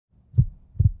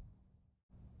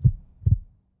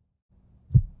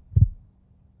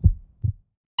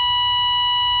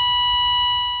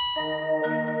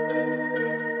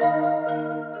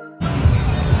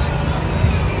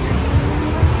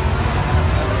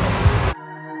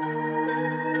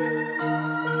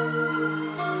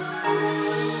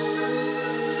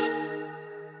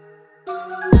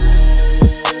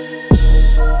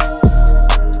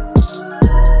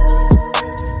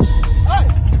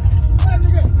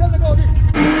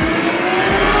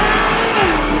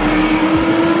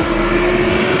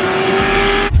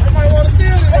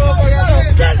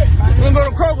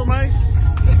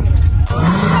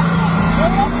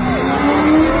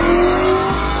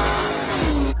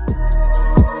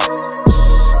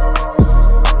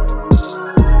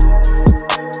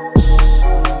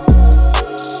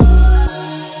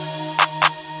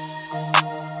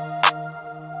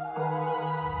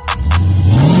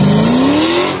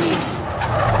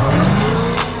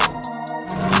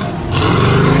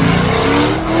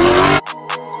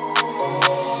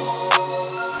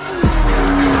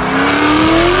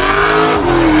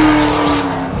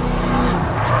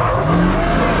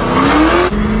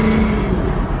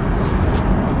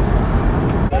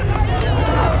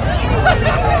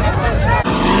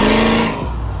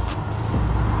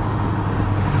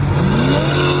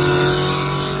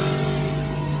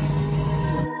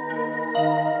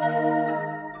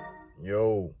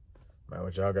Yo, man,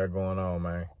 what y'all got going on,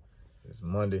 man? It's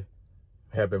Monday.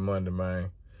 Happy Monday,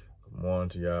 man. Good morning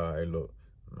to y'all. Hey, look,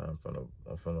 man,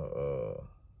 I'm finna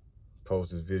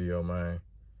post this video, man.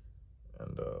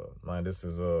 And man, this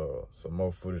is some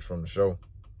more footage from the show.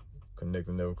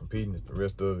 Connecting, Never Competing. It's the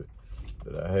rest of it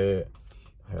that I had.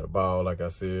 I had a ball, like I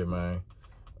said, man.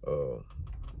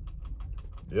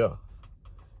 Yeah.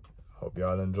 Hope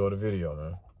y'all enjoy the video,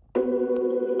 man.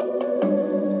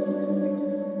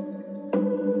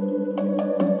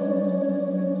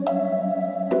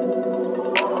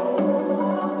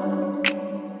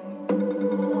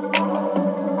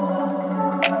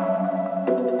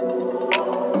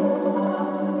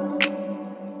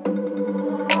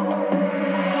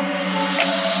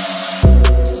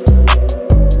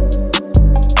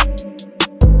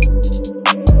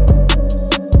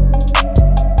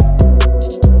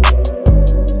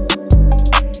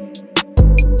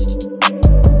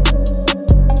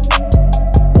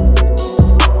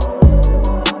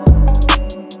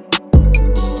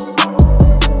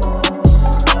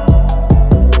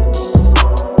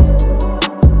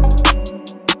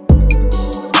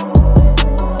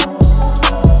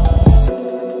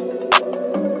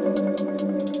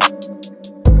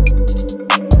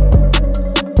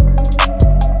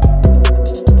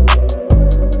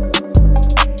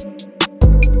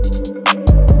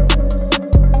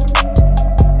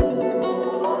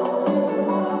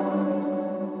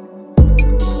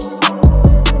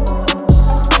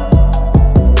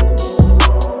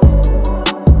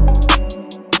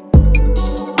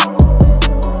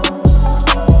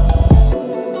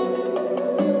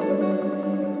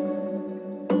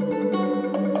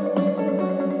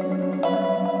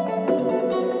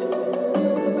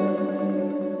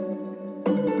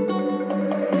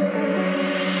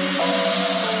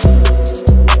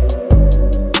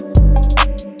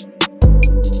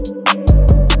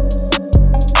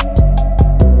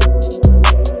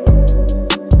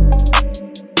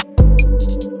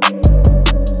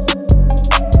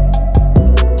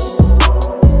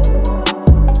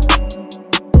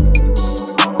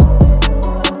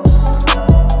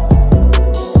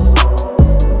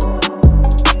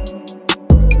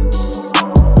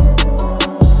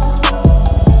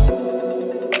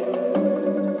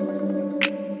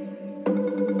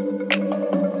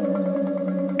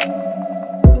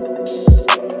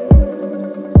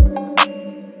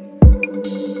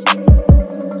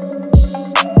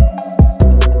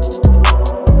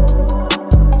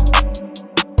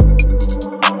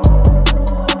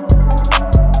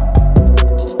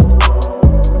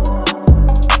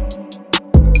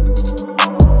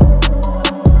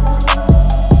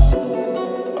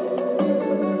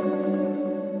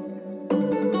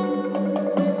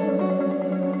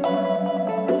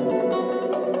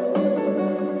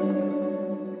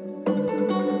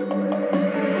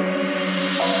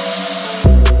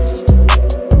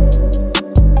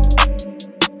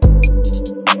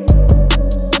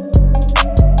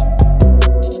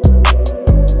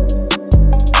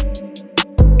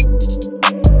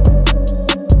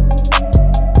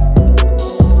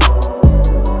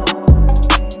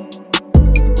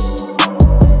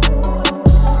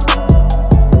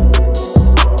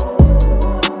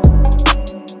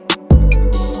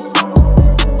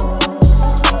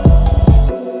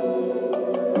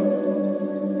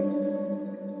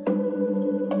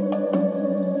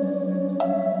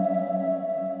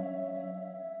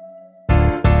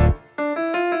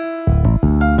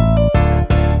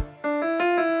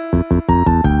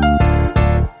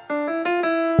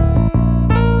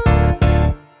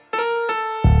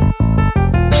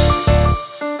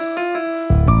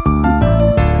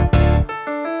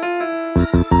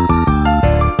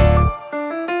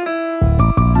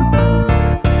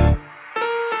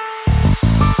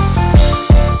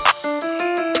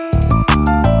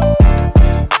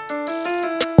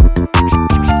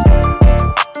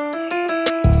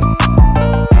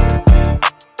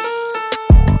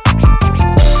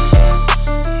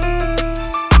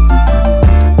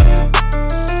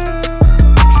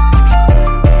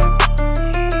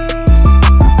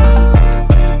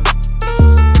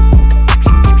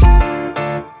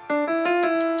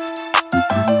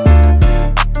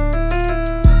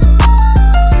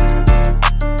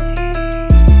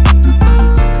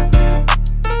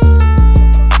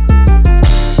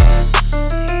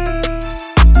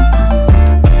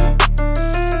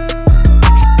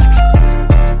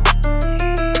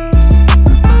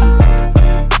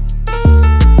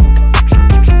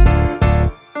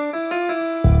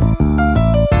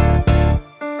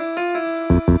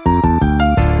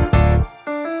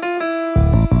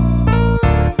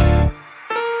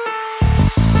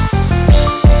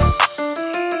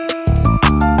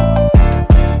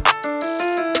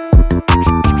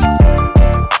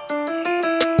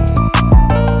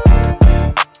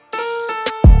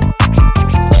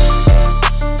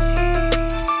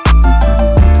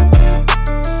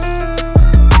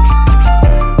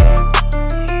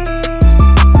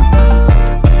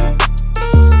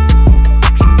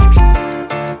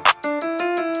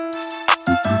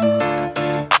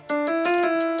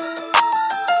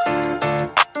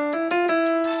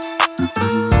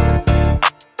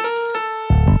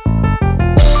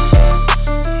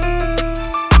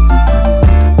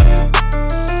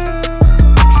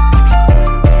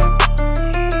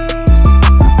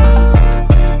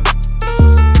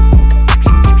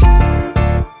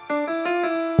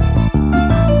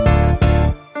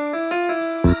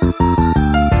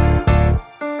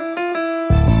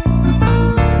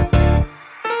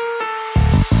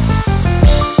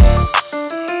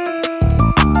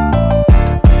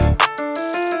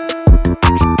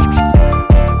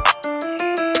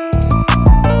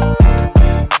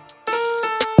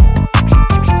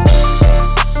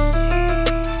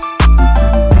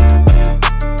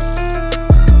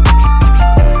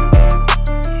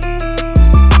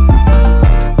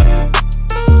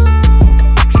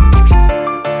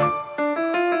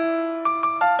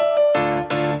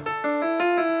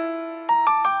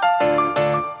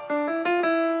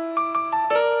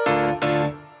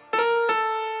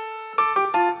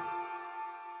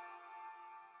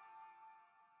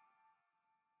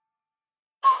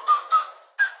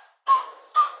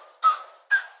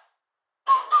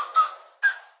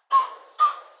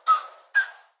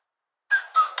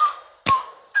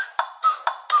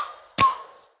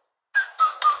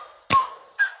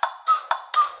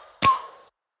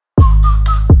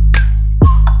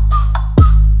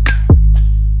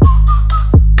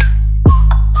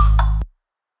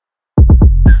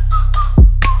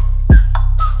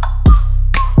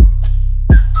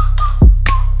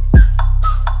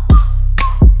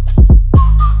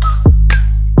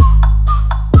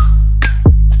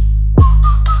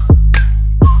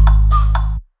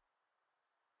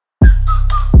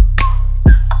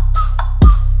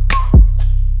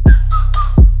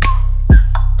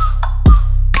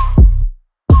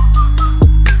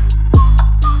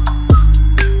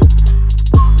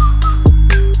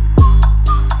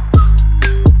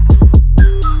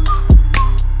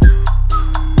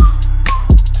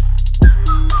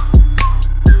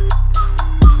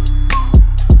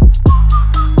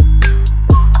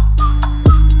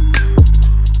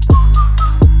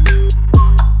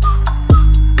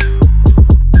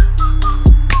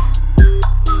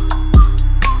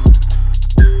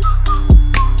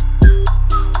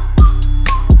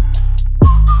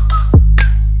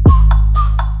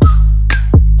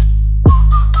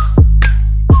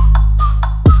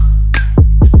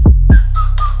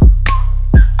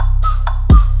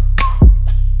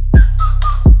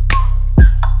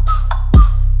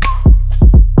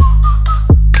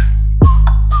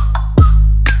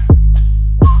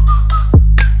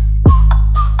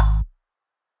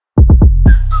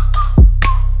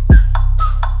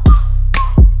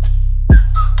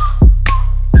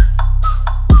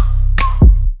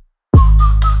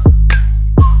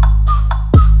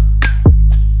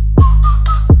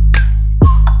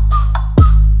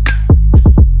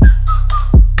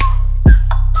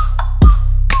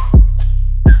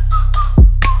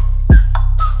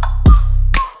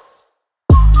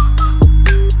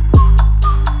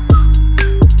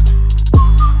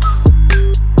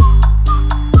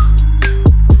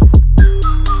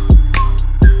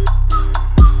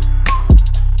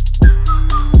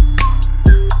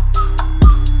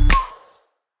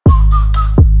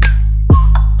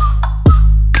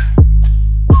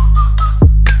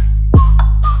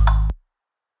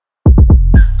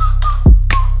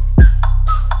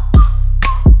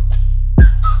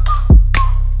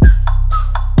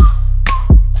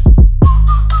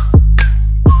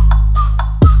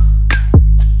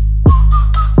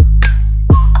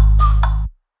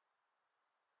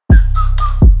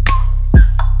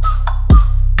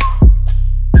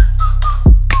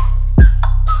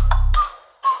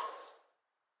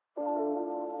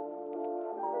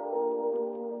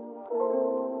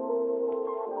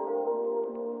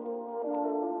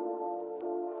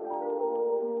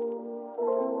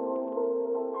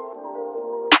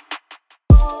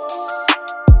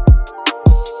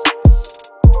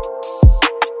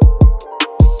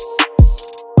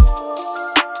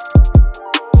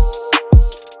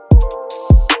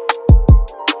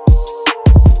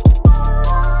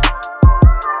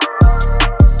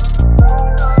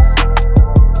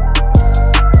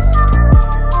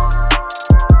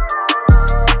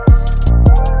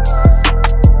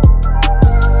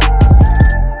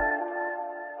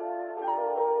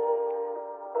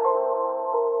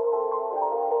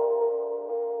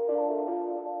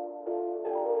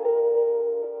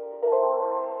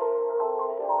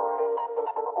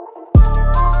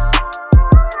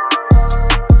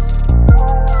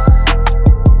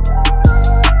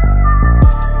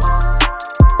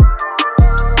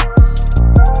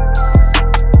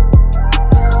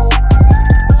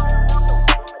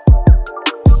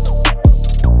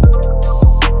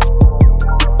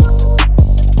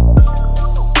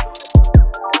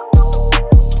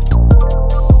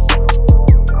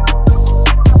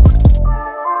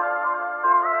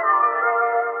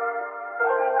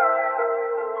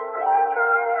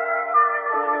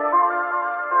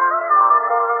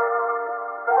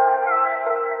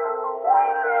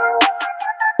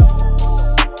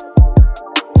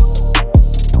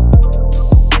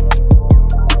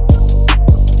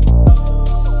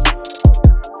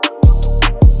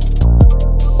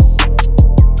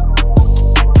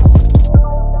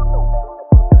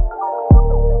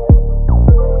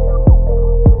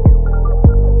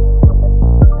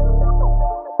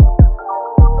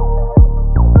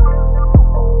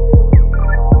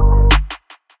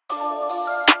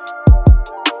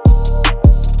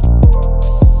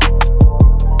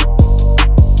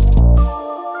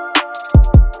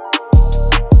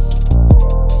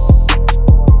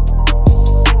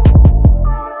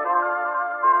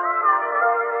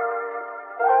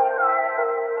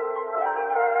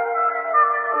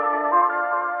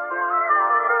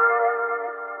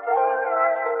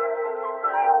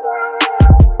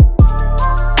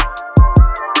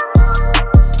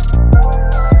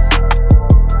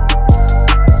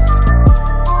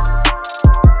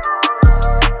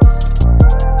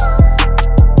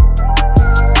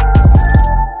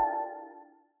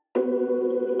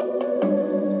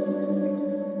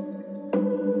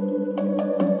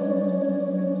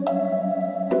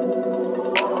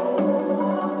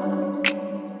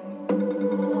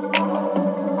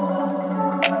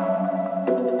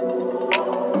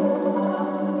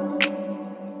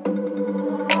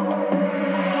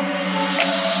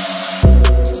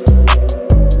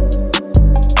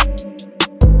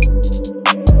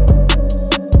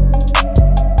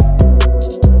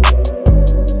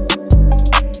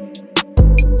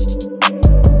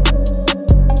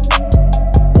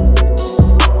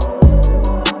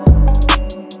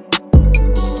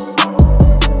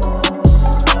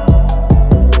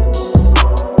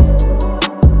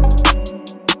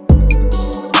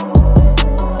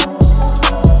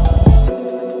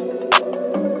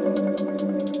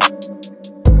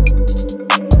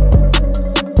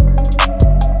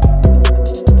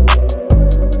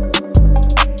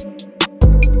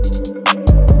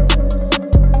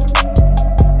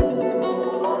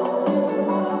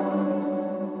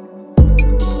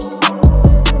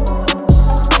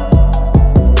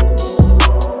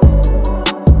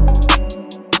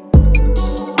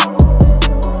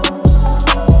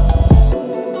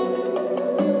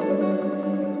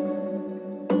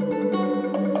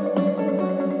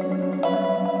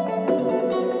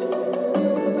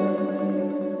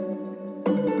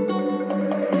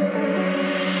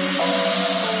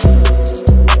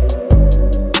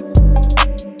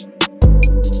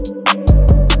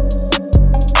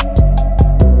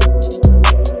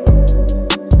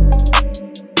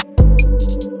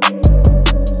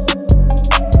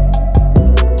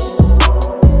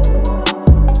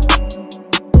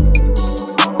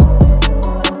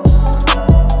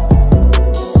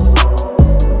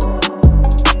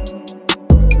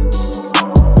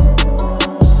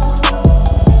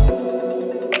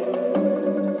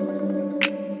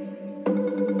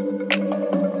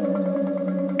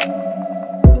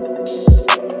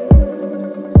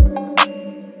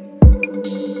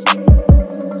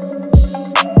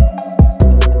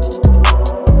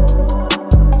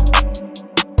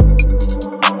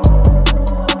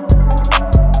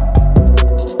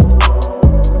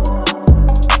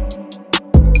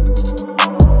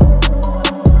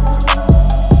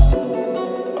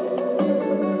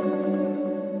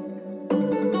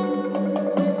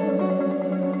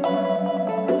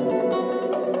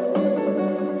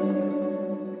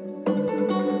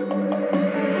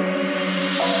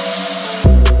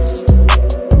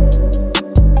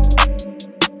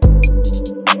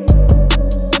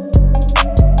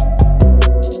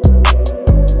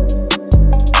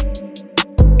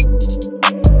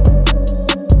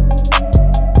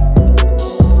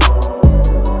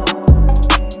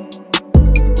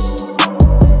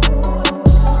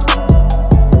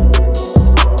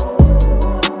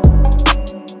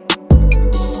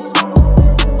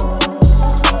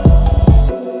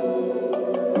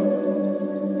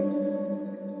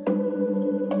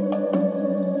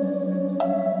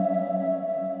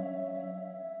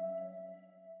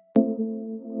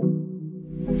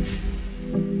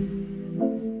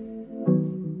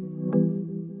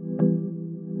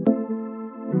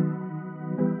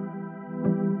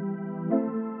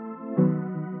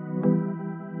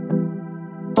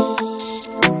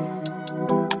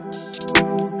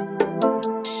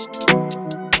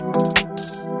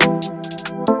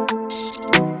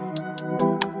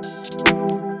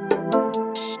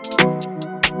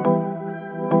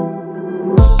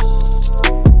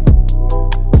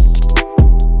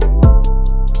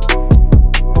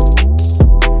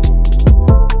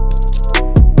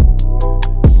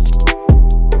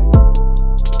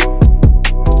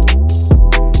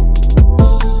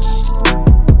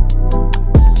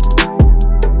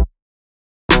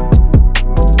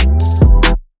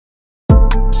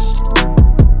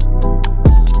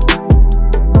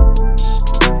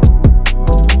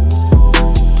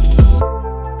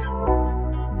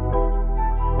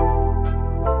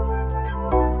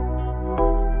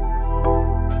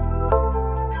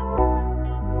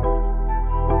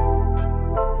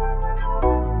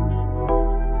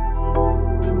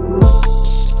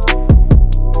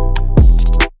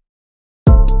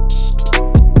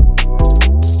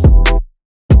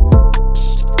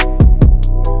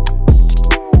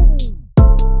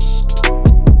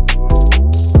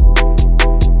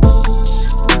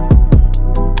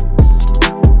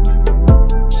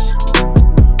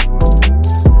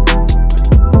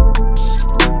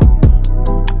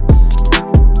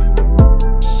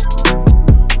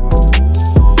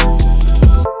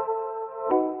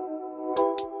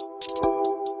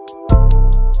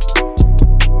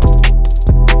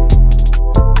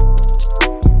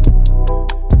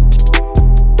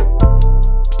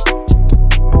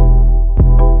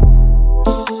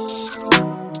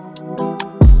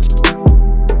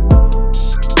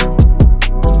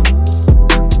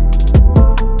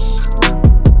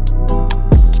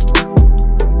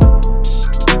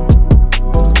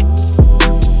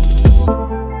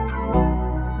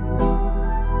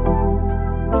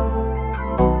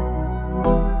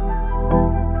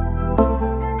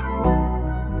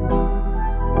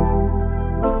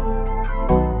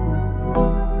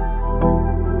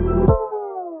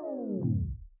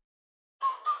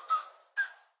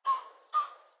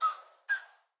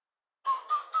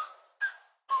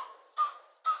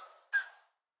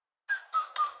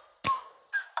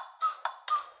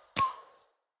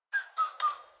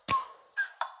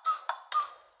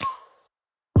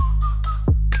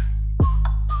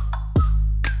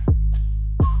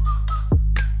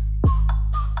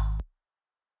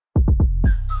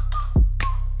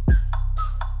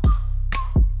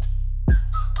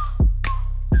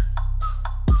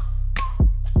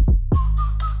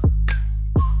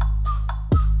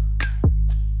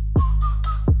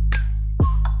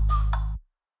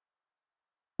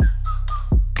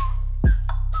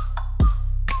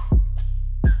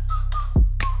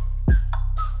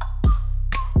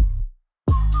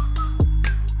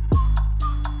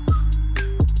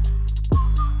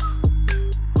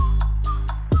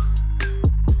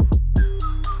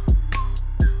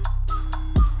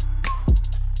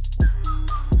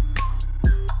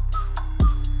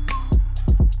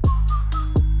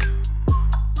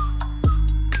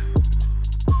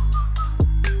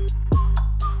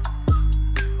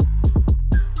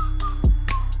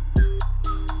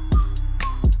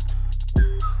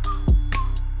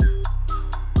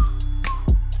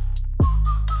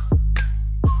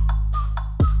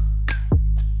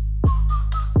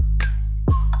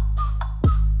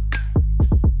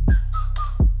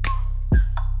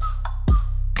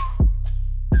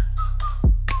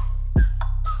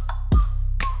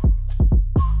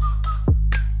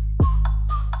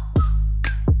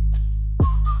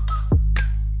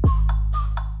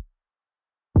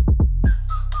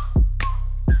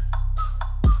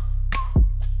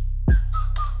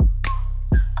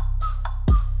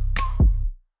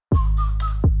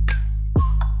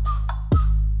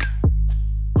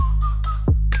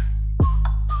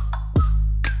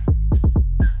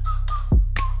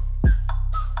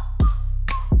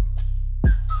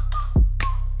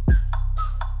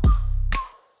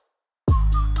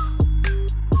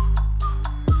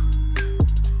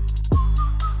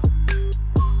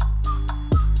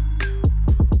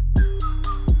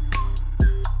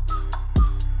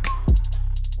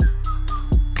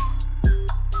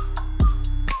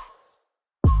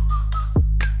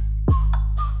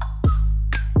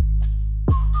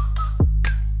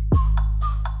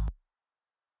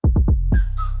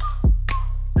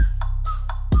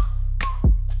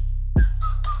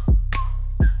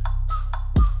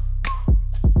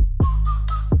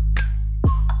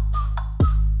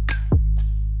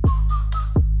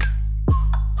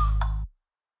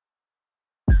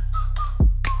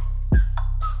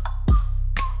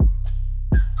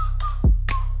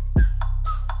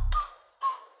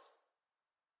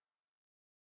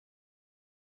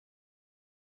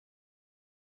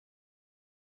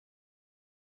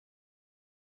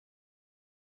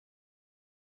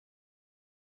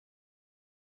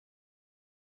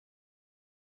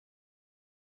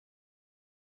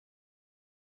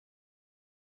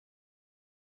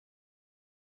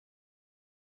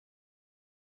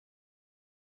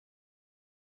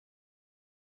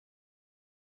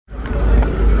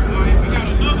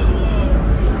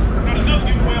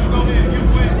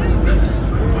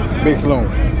 Big Sloan.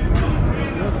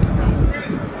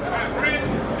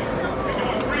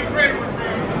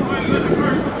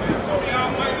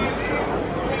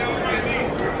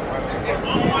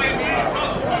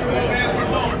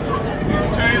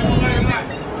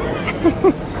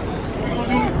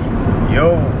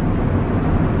 Yo,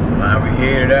 man, we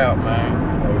headed out,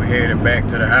 man. We headed back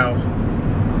to the house.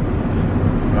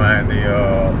 Man,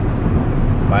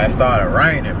 it started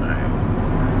raining,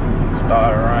 man.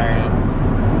 Started raining.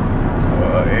 So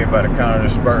everybody kind of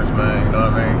dispersed, man, you know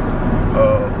what I mean?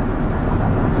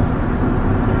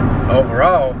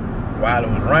 Overall, while it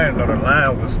was raining, though, the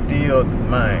line was still,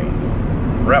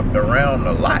 man, wrapped around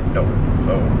the lot, though.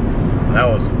 So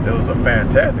it was a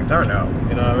fantastic turnout,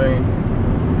 you know what I mean?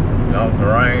 You know, the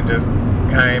rain just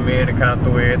came in and kind of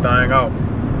threw everything off.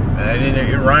 And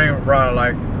it rained probably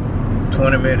like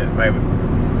 20 minutes, maybe.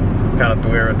 Kind of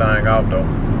threw everything off, though.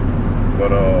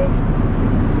 But,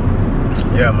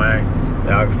 yeah, man.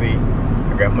 Y'all can see,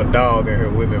 I got my dog in here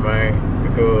with me, man.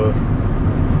 Because,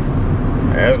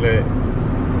 actually,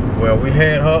 well, we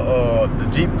had her, the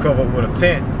Jeep covered with a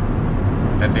tent.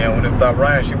 And then when it stopped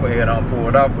raining, she went ahead and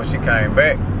pulled off, but she came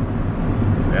back.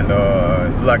 And it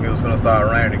looked like it was gonna start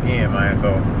raining again, man.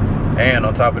 So, and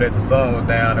on top of that, the sun was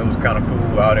down. It was kind of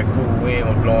cool. All that cool wind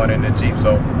was blowing in the Jeep.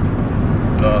 So, you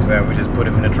know what I'm saying? We just put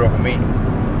him in the truck with me.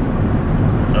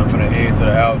 I'm finna head to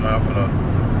the house, man.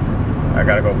 I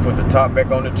gotta go put the top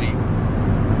back on the Jeep,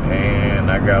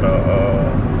 and I gotta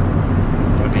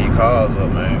put these cars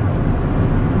up, man.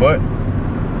 But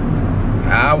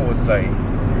I would say,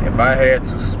 if I had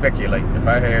to speculate, if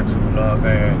I had to, you know what I'm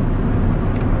saying,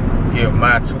 give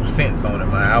my 2 cents on it,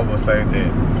 man, I would say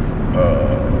that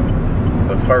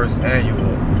the first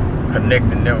annual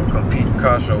Connect and Never Compete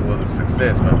Carshow was a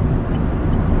success, man.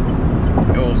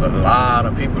 It was a lot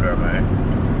of people there, man.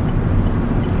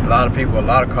 A lot of people, a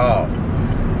lot of cars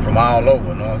from all over,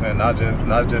 you know what I'm saying? Not just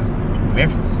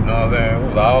Memphis, you know what I'm saying? It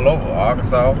was all over.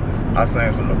 Arkansas, I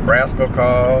seen some Nebraska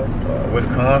cars,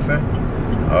 Wisconsin,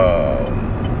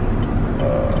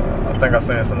 I think I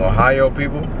seen some Ohio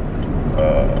people,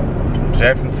 some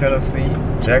Jackson, Tennessee,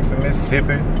 Jackson,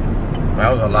 Mississippi. Man,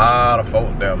 there was a lot of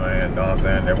folks there, man, you know what I'm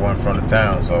saying? They weren't from the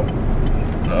town, so, you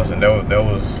know what I'm saying? That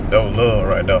was love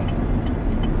right there.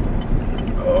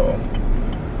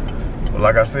 But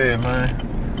like I said, man,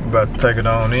 we about to take it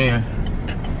on in.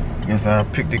 Guess I'll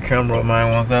pick the camera up,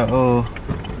 man, once I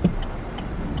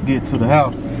get to the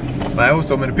house. Man, there was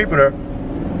so many people there.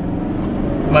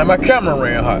 Man, my camera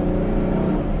ran hot.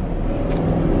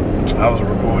 I was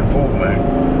recording food,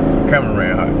 man. Camera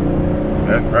ran hot.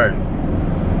 That's crazy.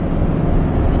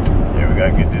 Yeah, we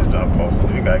gotta get this jump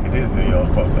posted. We gotta get this video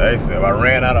posted. Hey, so I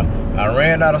ran out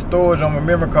of storage on my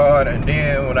memory card, and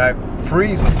then when I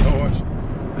freeze some storage,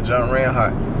 the jump ran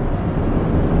hot.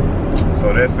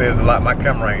 So that says a lot. My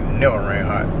camera ain't never ran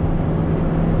hot,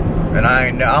 and I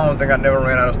don't think I never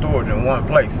ran out of storage in one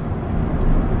place.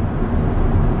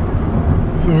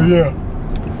 So yeah,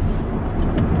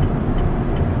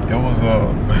 it was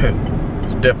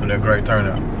it's definitely a great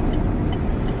turnout.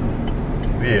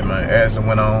 Yeah, man. Ashley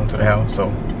went on to the house, so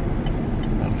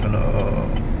I'm finna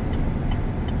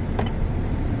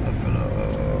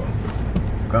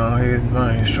go ahead,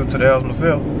 man, shoot to the house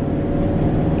myself.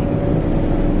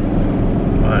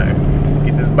 Man,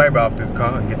 get this baby off this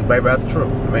car, get the baby out the truck.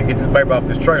 Man, get this baby off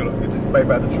this trailer, get this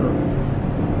baby out the truck.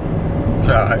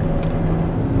 All right.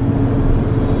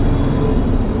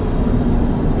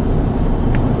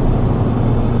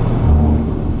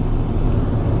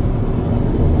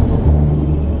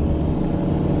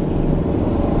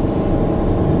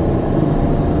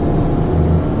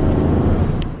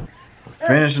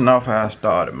 Finishing off how I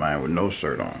started, man, with no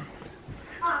shirt on.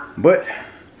 But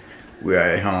we are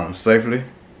at home safely.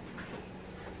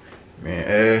 Me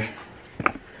and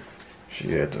Ash,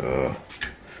 she had to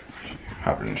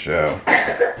hop in the shower.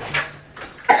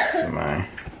 So, man,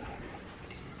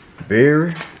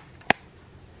 Barry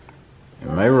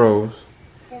and May Rose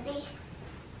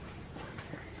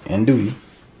and Dewey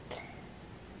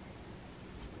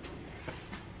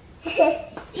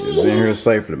is in here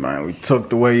safely, man. We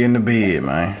tucked away in the bed,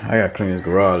 man. I gotta clean this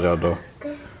garage out though.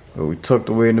 But we tucked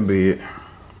away in the bed.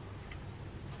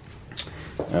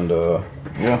 And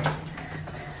yeah.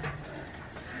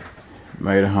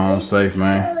 Made it home safe,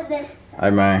 man. Hey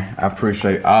man, I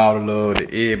appreciate all the love that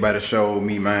everybody showed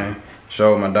me, man.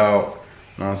 Showed my dog.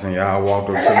 You know what I'm saying? Y'all walked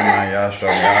up to me, man. Y'all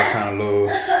showed me all kind of love.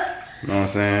 You know what I'm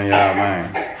saying? Y'all,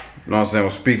 man. You know what I'm saying?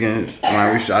 Was speaking,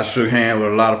 man, I shook hands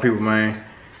with a lot of people, man.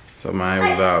 So, man, it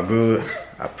was all good.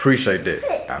 I appreciate that.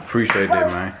 I appreciate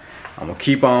that, man. I'm going to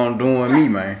keep on doing me,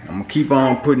 man. I'm going to keep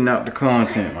on putting out the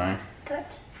content, man.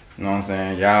 You You know what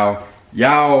I'm saying?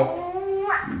 Y'all,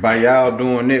 by y'all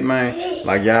doing it, man,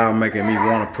 like y'all making me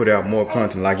want to put out more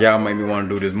content. Like y'all make me want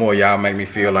to do this more. Y'all make me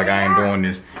feel like I ain't doing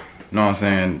this. You know what I'm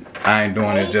saying? I ain't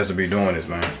doing this just to be doing this,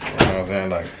 man. You know what I'm saying?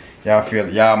 Like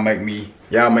y'all make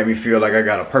me feel like I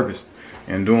got a purpose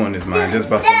in doing this, man. Just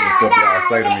by some of the stuff y'all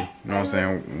say to me. You know what I'm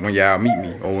saying? When y'all meet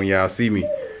me or when y'all see me.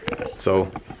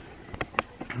 So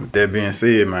with that being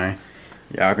said, man,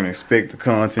 y'all can expect the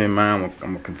content, man.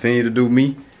 I'm gonna continue to do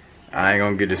me. I ain't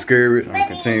gonna get discouraged. I'm gonna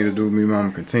continue to do me, man. I'm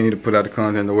gonna continue to put out the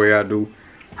content the way I do.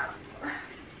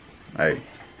 Hey,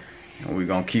 and we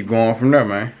gonna keep going from there,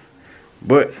 man.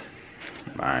 But,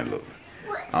 man, look,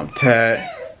 I'm tired.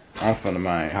 I'm finna,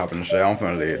 man, hop in the shower. I'm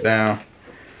finna lay it down.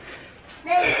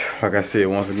 Like I said,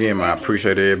 once again, man, I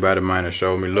appreciate everybody, man, that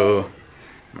showed me love.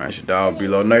 Man, it's your dog,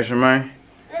 B-Lo Nation, man.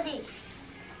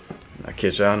 I'll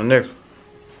catch y'all on the next one.